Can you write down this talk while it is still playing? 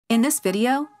In this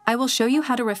video, I will show you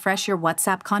how to refresh your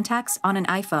WhatsApp contacts on an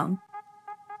iPhone.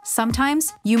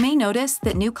 Sometimes, you may notice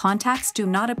that new contacts do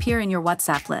not appear in your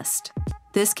WhatsApp list.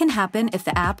 This can happen if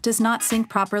the app does not sync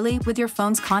properly with your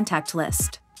phone's contact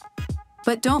list.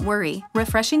 But don't worry,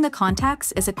 refreshing the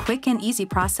contacts is a quick and easy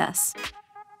process.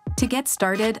 To get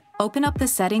started, open up the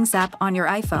Settings app on your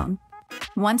iPhone.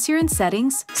 Once you're in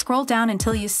Settings, scroll down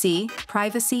until you see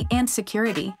Privacy and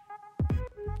Security.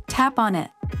 Tap on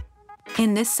it.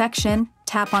 In this section,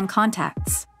 tap on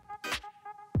Contacts.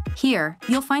 Here,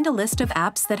 you'll find a list of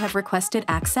apps that have requested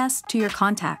access to your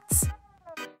contacts.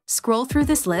 Scroll through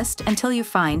this list until you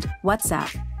find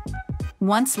WhatsApp.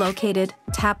 Once located,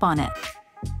 tap on it.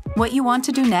 What you want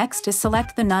to do next is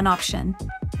select the None option.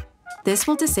 This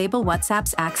will disable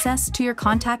WhatsApp's access to your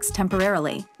contacts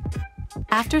temporarily.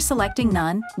 After selecting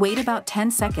None, wait about 10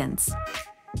 seconds.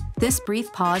 This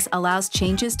brief pause allows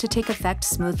changes to take effect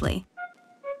smoothly.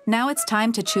 Now it's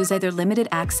time to choose either limited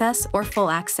access or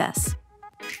full access.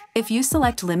 If you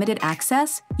select limited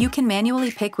access, you can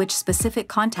manually pick which specific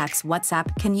contacts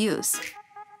WhatsApp can use.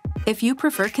 If you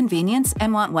prefer convenience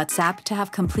and want WhatsApp to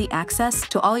have complete access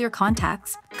to all your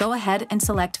contacts, go ahead and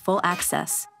select full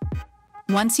access.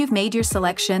 Once you've made your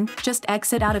selection, just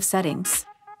exit out of Settings.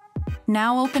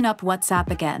 Now open up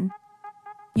WhatsApp again.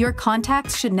 Your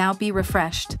contacts should now be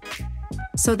refreshed.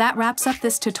 So that wraps up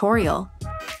this tutorial.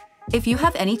 If you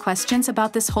have any questions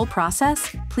about this whole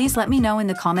process, please let me know in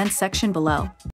the comments section below.